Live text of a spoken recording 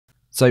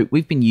So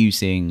we've been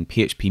using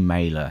PHP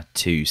Mailer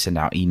to send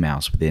out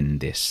emails within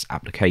this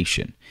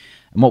application.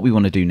 And what we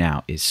want to do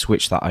now is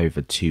switch that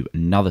over to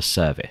another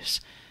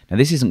service. Now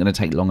this isn't going to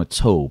take long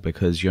at all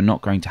because you're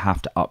not going to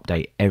have to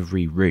update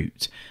every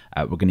route.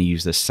 We're going to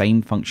use the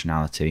same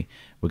functionality.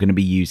 We're going to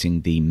be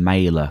using the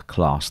mailer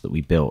class that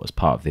we built as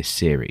part of this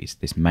series,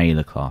 this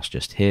mailer class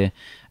just here,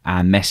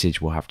 and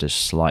message we'll have to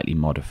slightly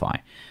modify.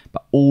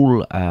 But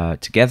all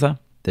together,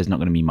 there's not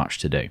going to be much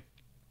to do.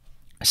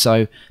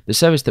 So the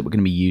service that we're going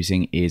to be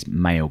using is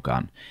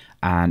Mailgun.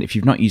 And if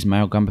you've not used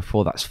Mailgun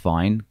before, that's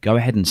fine. Go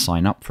ahead and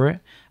sign up for it.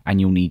 And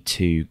you'll need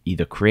to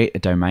either create a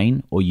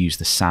domain or use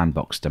the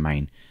sandbox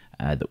domain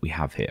that we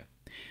have here.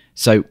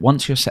 So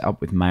once you're set up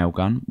with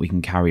Mailgun, we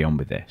can carry on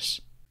with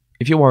this.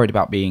 If you're worried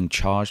about being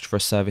charged for a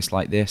service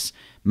like this,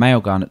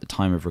 Mailgun at the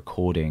time of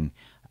recording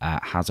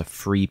has a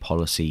free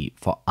policy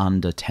for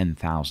under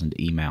 10,000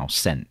 emails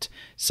sent.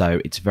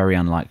 So it's very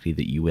unlikely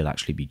that you will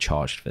actually be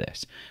charged for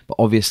this. But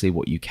obviously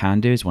what you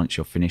can do is once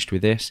you're finished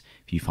with this,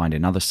 if you find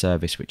another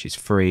service which is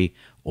free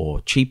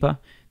or cheaper,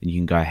 then you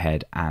can go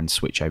ahead and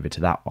switch over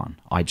to that one.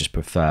 I just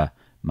prefer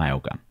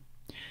Mailgun.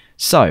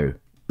 So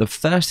the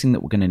first thing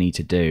that we're going to need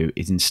to do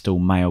is install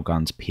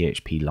Mailgun's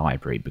PHP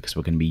library because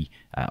we're going to be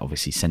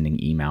obviously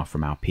sending email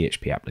from our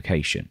PHP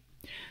application.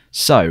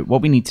 So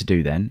what we need to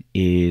do then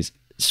is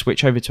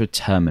switch over to a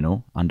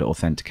terminal under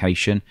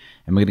Authentication,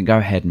 and we're going to go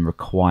ahead and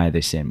require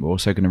this in. We're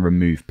also going to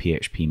remove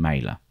PHP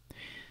Mailer.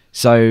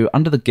 So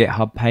under the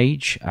GitHub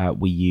page,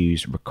 we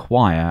use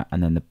require,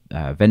 and then the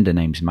vendor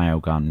name is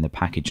Mailgun, and the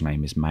package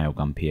name is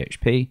Mailgun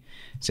PHP.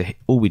 So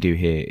all we do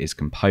here is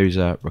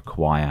composer,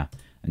 require,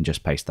 and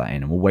just paste that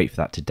in, and we'll wait for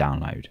that to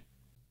download.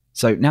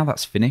 So now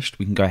that's finished,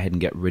 we can go ahead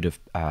and get rid of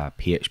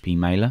PHP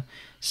Mailer.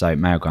 So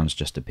Mailgun's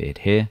just appeared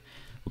here.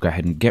 We'll go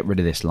ahead and get rid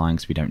of this line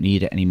because we don't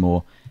need it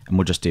anymore, and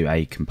we'll just do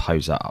a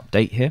composer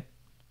update here.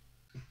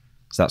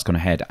 So that's gone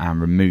ahead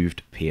and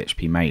removed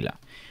PHP Mailer.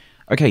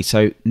 Okay,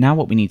 so now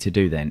what we need to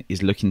do then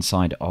is look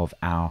inside of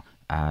our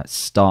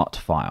start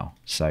file,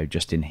 so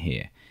just in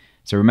here.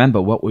 So remember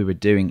what we were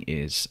doing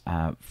is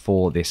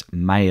for this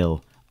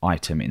mail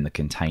item in the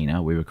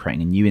container, we were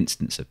creating a new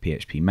instance of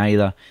PHP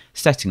Mailer,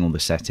 setting all the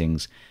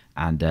settings,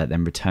 and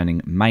then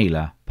returning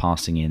Mailer,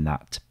 passing in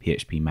that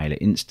PHP Mailer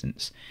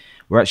instance.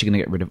 We're actually going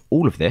to get rid of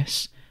all of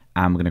this,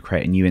 and we're going to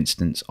create a new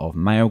instance of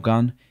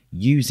Mailgun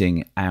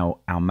using our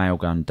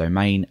Mailgun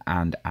domain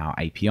and our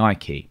API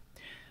key.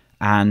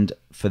 And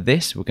for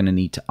this, we're going to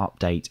need to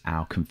update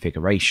our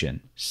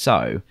configuration.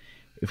 So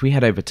if we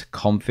head over to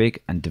config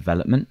and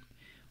development,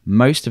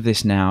 most of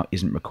this now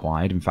isn't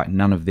required. In fact,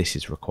 none of this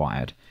is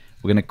required.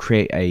 We're going to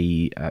create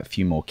a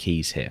few more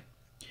keys here.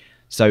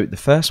 So the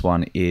first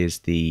one is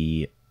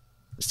the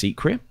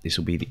secret. This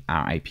will be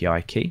our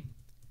API key.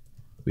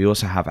 We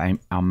also have our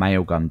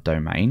Mailgun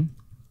domain.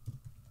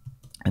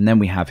 And then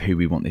we have who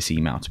we want this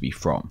email to be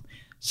from.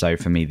 So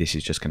for me, this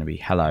is just going to be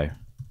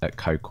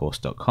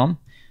hello@codecourse.com.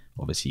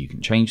 Obviously, you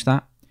can change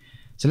that.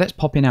 So let's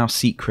pop in our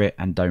secret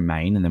and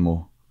domain, and then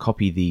we'll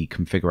copy the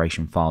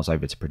configuration files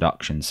over to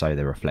production so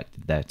they're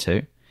reflected there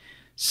too.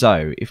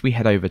 So if we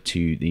head over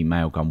to the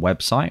Mailgun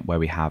website where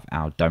we have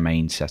our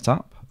domain set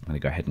up, I'm going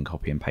to go ahead and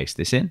copy and paste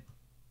this in.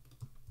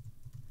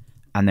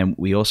 And then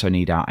we also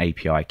need our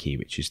API key,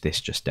 which is this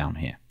just down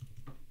here.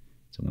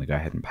 So I'm going to go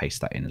ahead and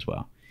paste that in as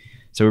well.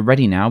 So we're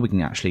ready now. We can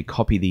actually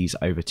copy these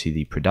over to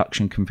the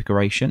production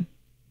configuration,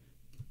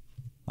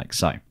 like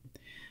so.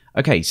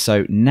 Okay,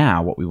 so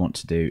now what we want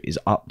to do is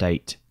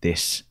update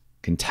this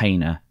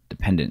container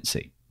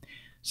dependency.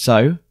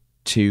 So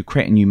to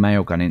create a new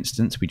Mailgun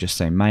instance, we just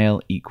say mail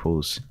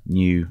equals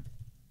new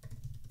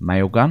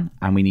Mailgun,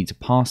 and we need to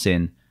pass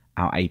in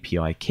our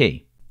API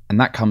key. And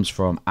that comes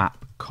from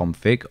app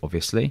config,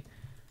 obviously.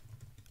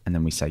 And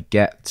then we say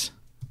get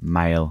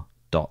mail.secret.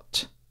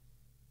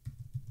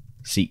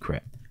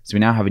 So we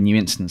now have a new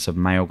instance of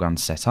Mailgun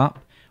set up.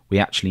 We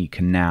actually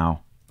can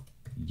now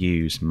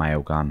use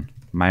Mailgun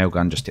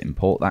just to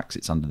import that because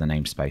it's under the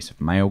namespace of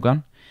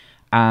Mailgun.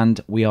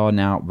 And we are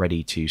now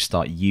ready to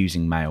start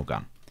using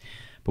Mailgun.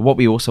 But what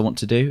we also want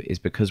to do is,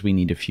 because we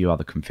need a few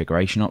other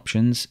configuration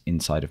options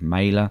inside of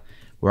Mailer,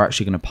 we're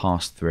actually going to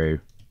pass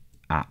through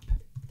app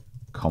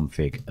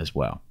config as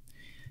well.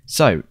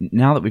 So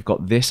now that we've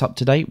got this up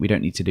to date, we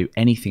don't need to do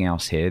anything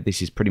else here.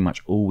 This is pretty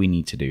much all we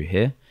need to do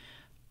here.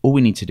 All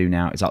we need to do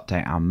now is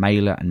update our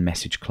Mailer and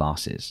message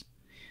classes.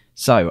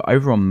 So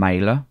over on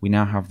Mailer, we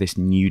now have this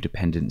new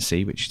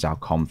dependency, which is our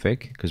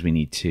config, because we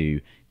need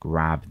to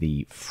grab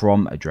the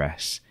from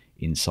address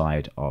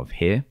inside of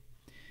here.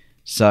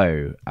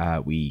 So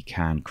we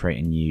can create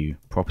a new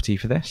property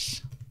for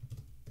this.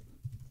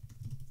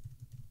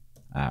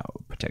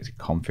 Protected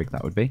config,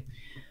 that would be.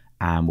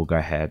 And we'll go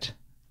ahead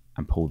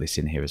and pull this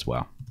in here as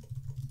well.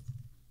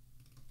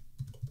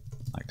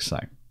 Like so.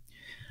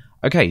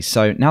 Okay,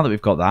 so now that we've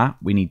got that,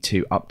 we need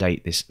to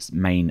update this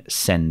main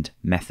send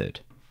method.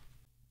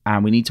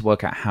 And we need to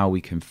work out how we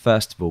can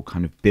first of all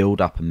kind of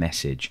build up a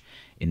message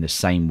in the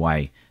same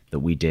way that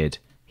we did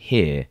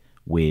here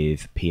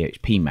with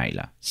PHP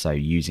Mailer. So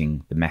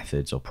using the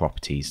methods or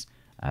properties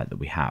that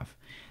we have.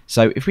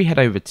 So if we head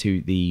over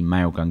to the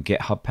Mailgun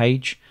GitHub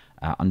page,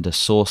 under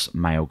source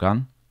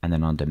Mailgun, and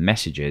then under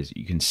messages,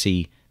 you can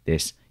see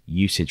this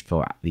usage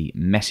for the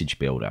message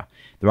builder.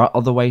 There are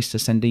other ways to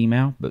send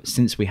email, but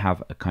since we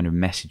have a kind of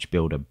message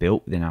builder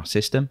built within our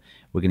system,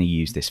 we're going to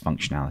use this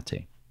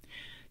functionality.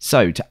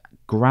 So to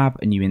grab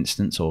a new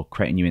instance or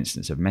create a new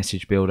instance of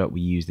message builder,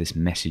 we use this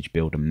message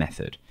builder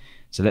method.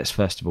 So let's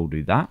first of all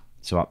do that.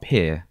 So up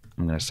here,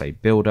 I'm going to say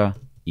builder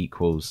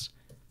equals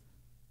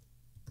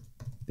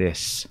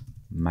this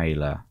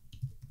mailer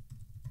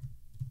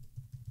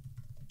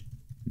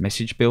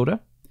message builder.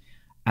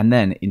 And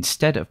then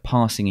instead of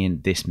passing in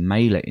this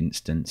mailer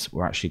instance,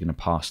 we're actually going to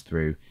pass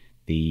through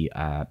the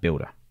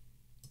builder.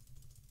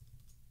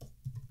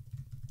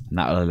 And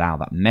that will allow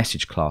that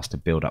message class to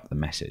build up the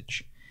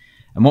message.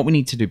 And what we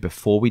need to do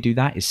before we do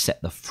that is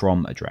set the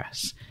from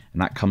address.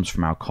 And that comes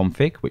from our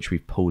config, which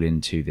we've pulled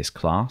into this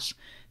class.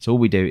 So all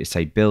we do is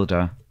say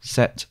builder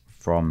set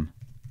from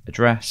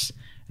address,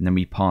 and then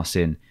we pass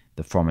in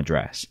the from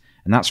address.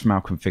 And that's from our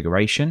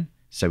configuration.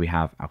 So we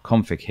have our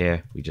config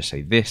here. We just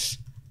say this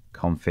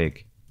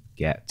config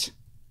get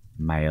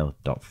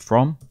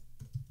mail.from,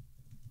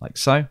 like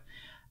so.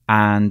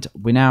 And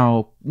we're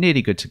now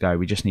nearly good to go.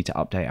 We just need to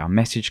update our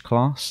message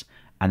class,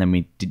 and then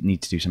we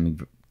need to do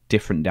something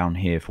different down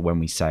here for when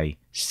we say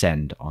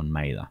send on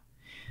mailer.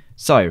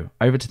 So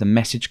over to the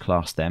message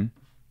class then,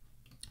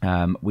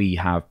 we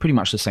have pretty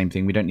much the same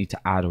thing. We don't need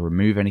to add or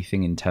remove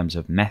anything in terms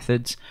of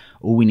methods.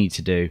 All we need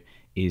to do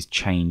is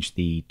change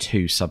the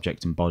two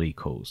subject and body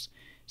calls.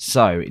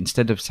 So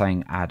instead of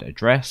saying add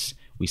address,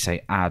 we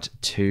say add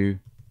to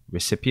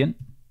recipient,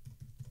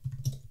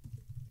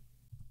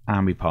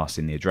 and we pass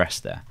in the address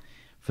there.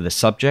 For the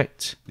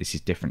subject, this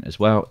is different as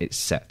well. It's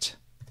set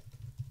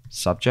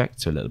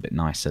subject, so a little bit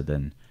nicer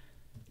than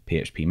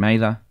PHP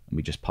mailer, and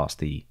we just pass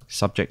the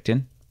subject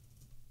in.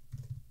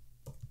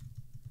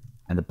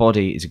 And the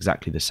body is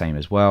exactly the same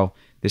as well.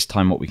 This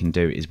time what we can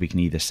do is we can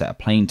either set a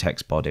plain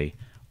text body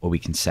or we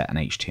can set an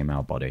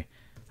HTML body,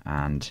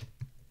 and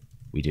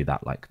we do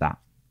that like that.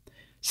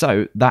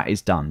 So that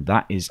is done.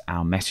 That is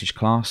our message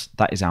class.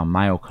 That is our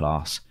mail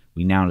class.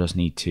 We now just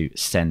need to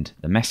send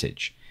the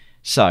message.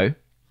 So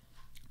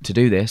to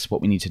do this, what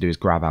we need to do is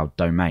grab our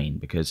domain,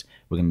 because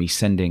we're going to be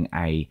sending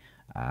a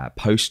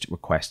post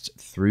request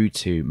through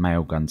to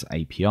Mailgun's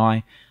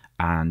API,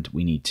 and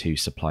we need to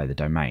supply the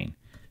domain.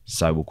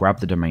 So we'll grab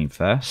the domain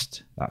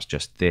first. That's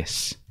just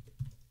this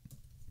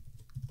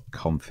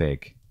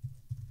config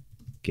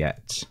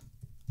get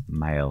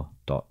mail.domain.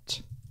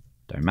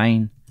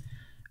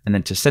 And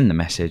then to send the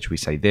message, we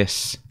say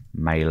this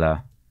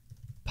mailer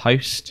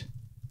post.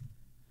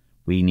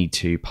 We need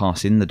to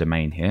pass in the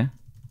domain here,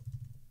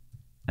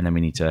 and then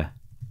we need to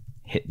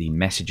hit the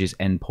messages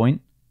endpoint.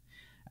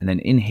 And then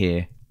in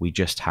here, we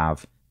just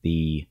have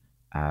the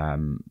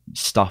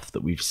stuff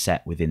that we've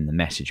set within the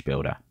message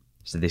builder.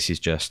 So this is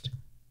just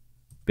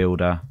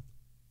builder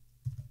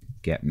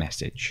get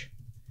message.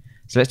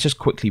 So let's just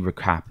quickly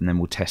recap, and then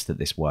we'll test that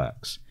this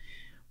works.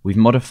 We've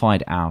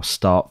modified our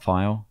start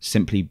file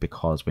simply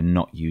because we're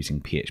not using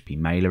PHP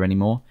mailer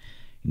anymore.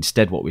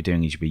 Instead, what we're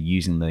doing is we're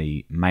using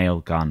the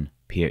Mailgun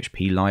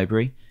PHP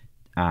library,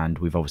 and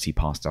we've obviously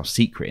passed our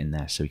secret in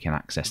there so we can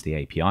access the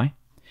API.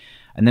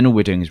 And then all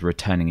we're doing is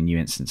returning a new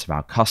instance of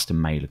our custom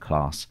mailer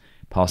class,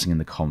 passing in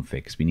the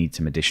config, because we need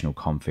some additional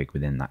config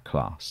within that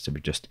class. So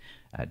we've just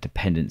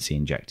dependency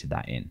injected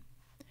that in.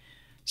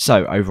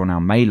 So over on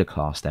our mailer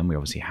class then, we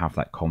obviously have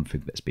that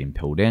config that's been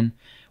pulled in.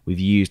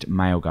 We've used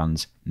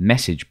Mailgun's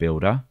message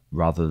builder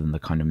rather than the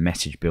kind of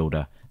message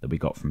builder that we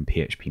got from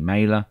PHP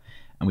mailer,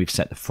 and we've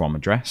set the from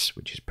address,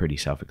 which is pretty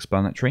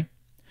self-explanatory.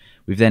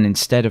 We've then,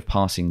 instead of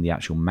passing the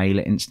actual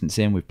mailer instance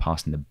in, we've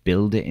passed in the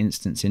builder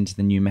instance into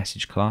the new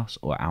message class,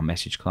 or our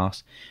message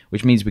class,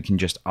 which means we can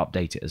just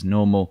update it as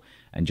normal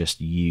and just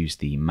use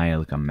the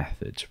Mailgun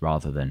methods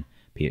rather than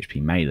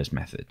PHP mailer's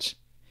methods.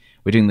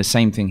 We're doing the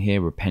same thing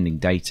here. We're appending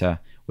data,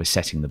 we're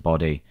setting the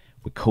body,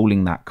 we're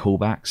calling that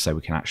callback so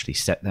we can actually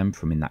set them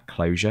from in that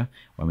closure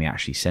when we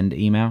actually send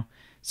email.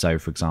 So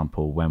for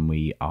example, when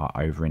we are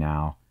over in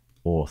our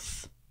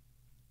auth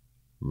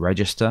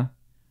register,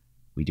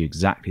 we do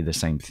exactly the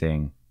same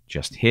thing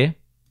just here,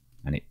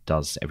 and it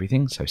does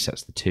everything. So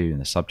sets the to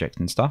and the subject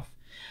and stuff.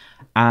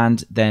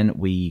 And then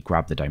we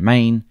grab the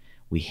domain,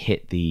 we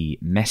hit the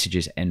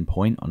messages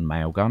endpoint on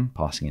Mailgun,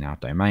 passing in our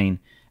domain,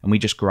 and we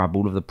just grab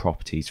all of the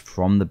properties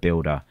from the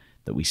builder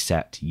that we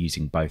set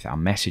using both our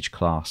message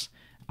class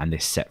and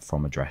this set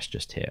from address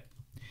just here.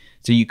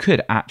 So you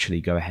could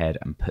actually go ahead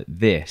and put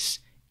this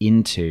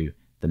into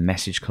the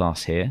message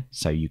class here.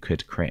 So you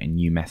could create a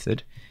new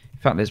method. In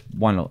fact,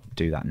 why not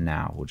do that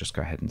now? We'll just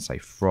go ahead and say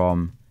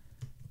from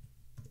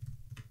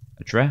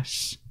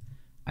address,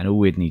 and all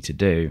we'd need to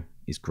do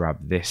is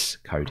grab this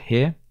code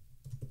here,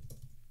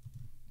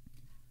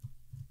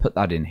 put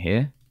that in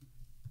here,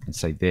 and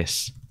say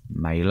this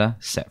mailer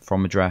set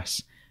from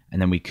address,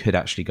 and then we could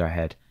actually go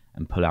ahead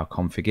and pull our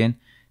config in.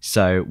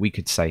 So we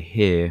could say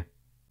here,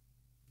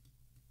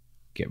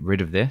 get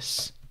rid of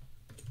this,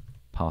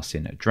 pass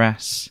in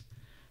address,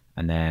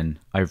 And then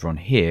over on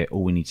here,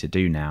 all we need to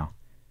do now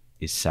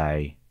is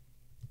say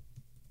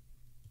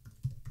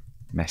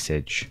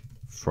message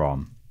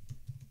from,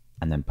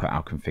 and then put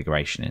our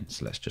configuration in.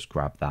 So let's just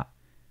grab that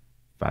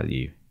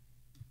value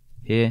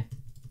here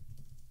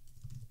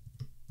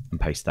and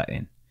paste that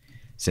in.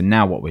 So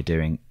now what we're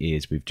doing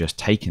is we've just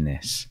taken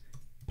this,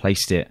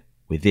 placed it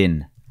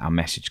within our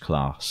message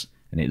class,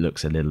 and it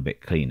looks a little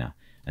bit cleaner.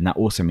 And that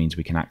also means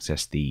we can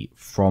access the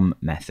from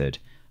method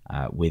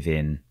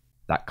within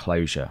that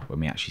closure when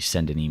we actually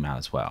send an email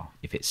as well,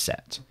 if it's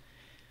set.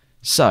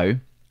 So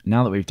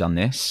now that we've done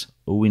this,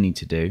 all we need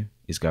to do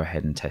is go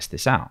ahead and test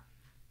this out.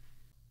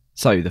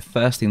 So the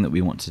first thing that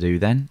we want to do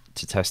then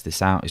to test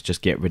this out is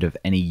just get rid of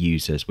any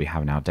users we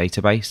have in our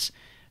database,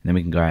 and then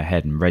we can go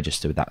ahead and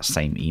register with that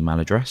same email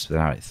address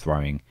without it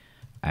throwing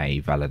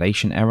a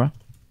validation error.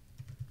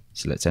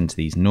 So let's enter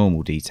these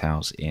normal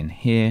details in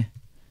here.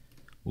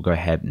 We'll go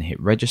ahead and hit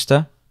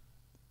register,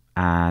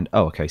 and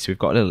oh, okay, so we've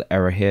got a little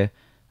error here.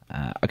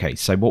 Okay,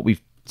 so what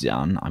we've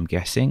done, I'm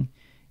guessing,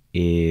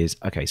 is,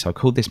 okay, so I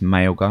called this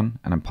mailgun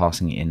and I'm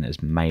passing it in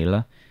as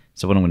mailer.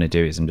 So what I'm going to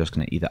do is I'm just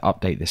going to either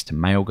update this to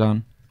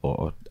mailgun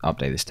or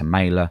update this to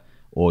mailer,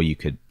 or you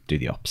could do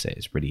the opposite.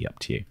 It's really up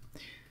to you.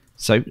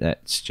 So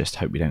let's just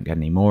hope we don't get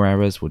any more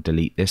errors. We'll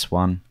delete this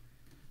one.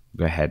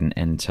 We'll go ahead and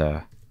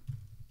enter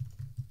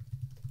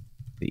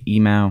the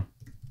email.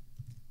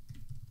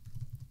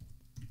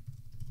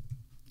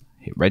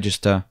 Hit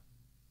register.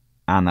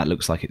 And that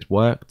looks like it's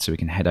worked. So we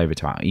can head over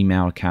to our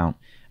email account,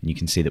 and you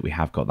can see that we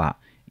have got that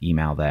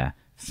email there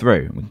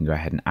through. We can go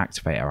ahead and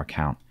activate our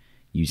account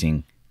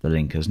using the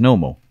link as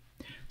normal.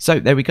 So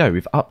there we go.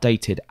 We've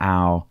updated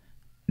our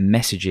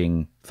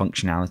messaging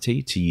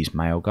functionality to use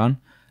Mailgun.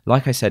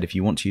 Like I said, if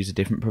you want to use a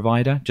different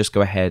provider, just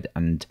go ahead,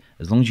 and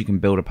as long as you can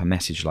build up a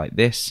message like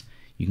this,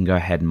 you can go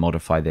ahead and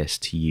modify this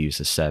to use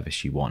the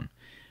service you want.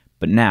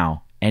 But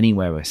now,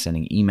 anywhere we're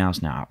sending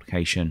emails in our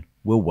application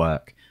will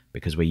work,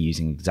 because we're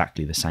using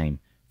exactly the same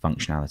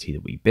functionality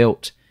that we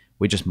built.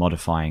 We're just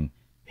modifying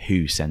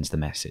who sends the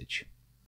message.